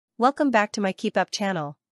Welcome back to my KEEPUP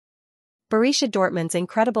channel. Borussia Dortmund's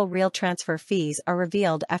incredible real transfer fees are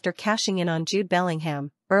revealed after cashing in on Jude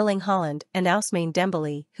Bellingham, Erling Haaland and Ousmane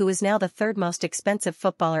Dembele, who is now the third most expensive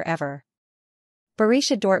footballer ever.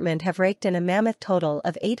 Borussia Dortmund have raked in a mammoth total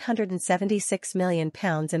of £876 million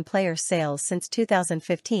in player sales since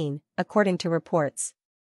 2015, according to reports.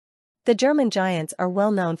 The German giants are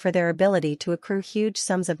well known for their ability to accrue huge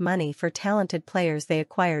sums of money for talented players they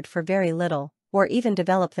acquired for very little, or even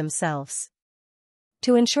develop themselves.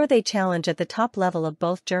 To ensure they challenge at the top level of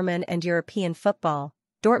both German and European football,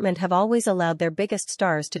 Dortmund have always allowed their biggest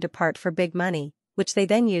stars to depart for big money, which they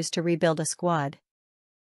then use to rebuild a squad.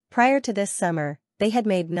 Prior to this summer, they had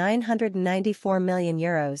made €994 million,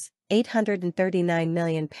 £839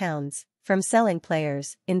 million, from selling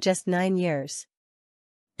players in just 9 years.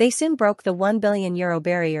 They soon broke the €1 billion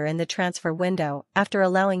barrier in the transfer window after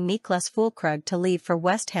allowing Niklas Füllkrug to leave for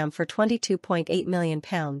West Ham for £22.8 million.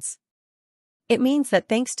 It means that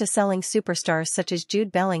thanks to selling superstars such as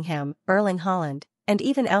Jude Bellingham, Erling Haaland, and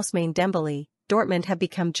even Ousmane Dembele, Dortmund have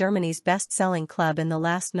become Germany's best-selling club in the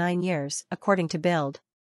last 9 years, according to Bild.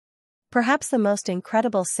 Perhaps the most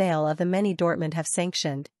incredible sale of the many Dortmund have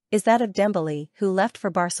sanctioned is that of Dembele, who left for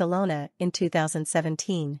Barcelona in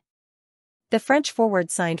 2017. The French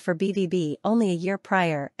forward signed for BVB only a year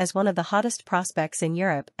prior as one of the hottest prospects in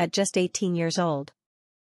Europe at just 18 years old.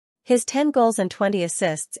 His 10 goals and 20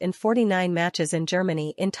 assists in 49 matches in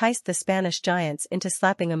Germany enticed the Spanish giants into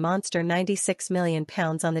slapping a monster £96 million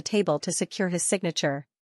on the table to secure his signature.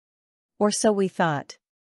 Or so we thought.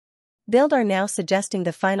 Bild are now suggesting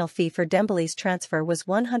the final fee for Dembele's transfer was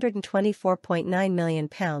 £124.9 million,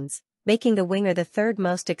 making the winger the third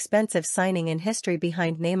most expensive signing in history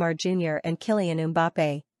behind Neymar Jr. and Kylian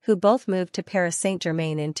Mbappe, who both moved to Paris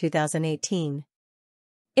Saint-Germain in 2018.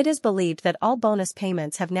 It is believed that all bonus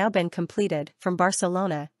payments have now been completed from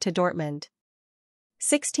Barcelona to Dortmund.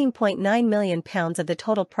 £16.9 million of the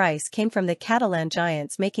total price came from the Catalan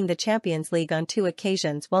giants making the Champions League on 2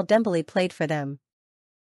 occasions while Dembele played for them.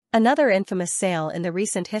 Another infamous sale in the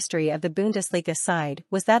recent history of the Bundesliga side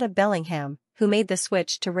was that of Bellingham, who made the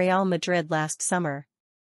switch to Real Madrid last summer.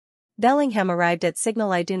 Bellingham arrived at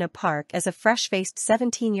Signal Iduna Park as a fresh-faced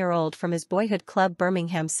 17-year-old from his boyhood club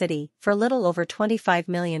Birmingham City for little over £25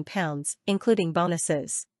 million, including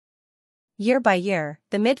bonuses. Year by year,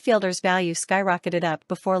 the midfielder's value skyrocketed up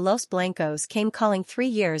before Los Blancos came calling 3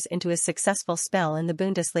 years into his successful spell in the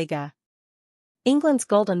Bundesliga. England's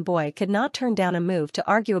golden boy could not turn down a move to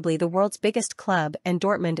arguably the world's biggest club, and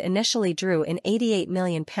Dortmund initially drew in £88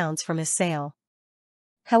 million from his sale.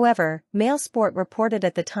 However, Mail Sport reported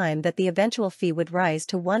at the time that the eventual fee would rise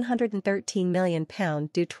to £113 million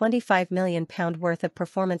due £25 million worth of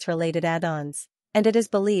performance-related add-ons, and it is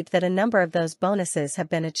believed that a number of those bonuses have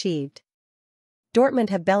been achieved. Dortmund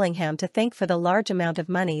have Bellingham to thank for the large amount of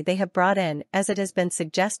money they have brought in, as it has been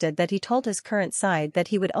suggested that he told his current side that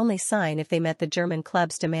he would only sign if they met the German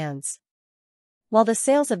club's demands. While the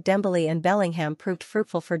sales of Dembele and Bellingham proved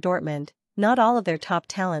fruitful for Dortmund, not all of their top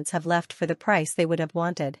talents have left for the price they would have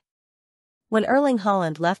wanted. When Erling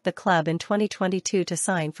Haaland left the club in 2022 to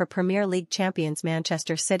sign for Premier League champions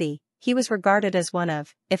Manchester City, he was regarded as one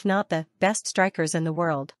of, if not the, best strikers in the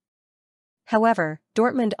world. However,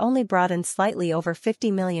 Dortmund only brought in slightly over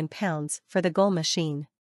 £50 million for the goal machine.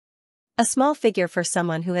 A small figure for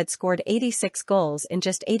someone who had scored 86 goals in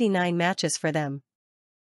just 89 matches for them.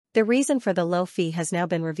 The reason for the low fee has now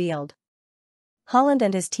been revealed. Haaland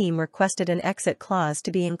and his team requested an exit clause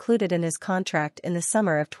to be included in his contract in the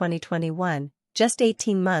summer of 2021, just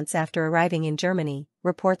 18 months after arriving in Germany,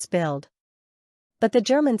 reports Bild. But the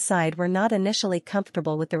German side were not initially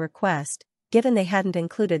comfortable with the request, given they hadn't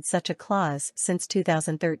included such a clause since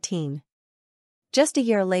 2013. Just a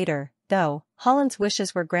year later, though, Haaland's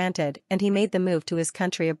wishes were granted and he made the move to his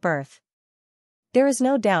country of birth. There is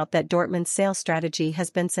no doubt that Dortmund's sales strategy has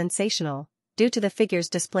been sensational, due to the figures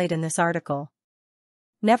displayed in this article.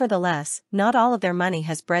 Nevertheless, not all of their money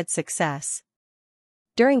has bred success.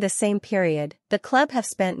 During the same period, the club have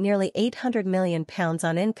spent nearly £800 million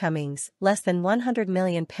on incomings, less than £100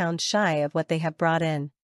 million shy of what they have brought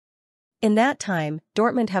in. In that time,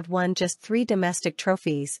 Dortmund have won just 3 domestic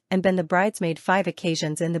trophies and been the bridesmaid 5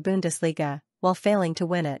 occasions in the Bundesliga, while failing to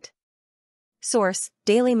win it. Source: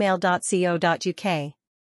 dailymail.co.uk.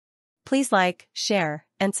 Please like, share,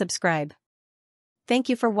 and subscribe. Thank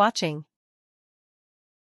you for watching.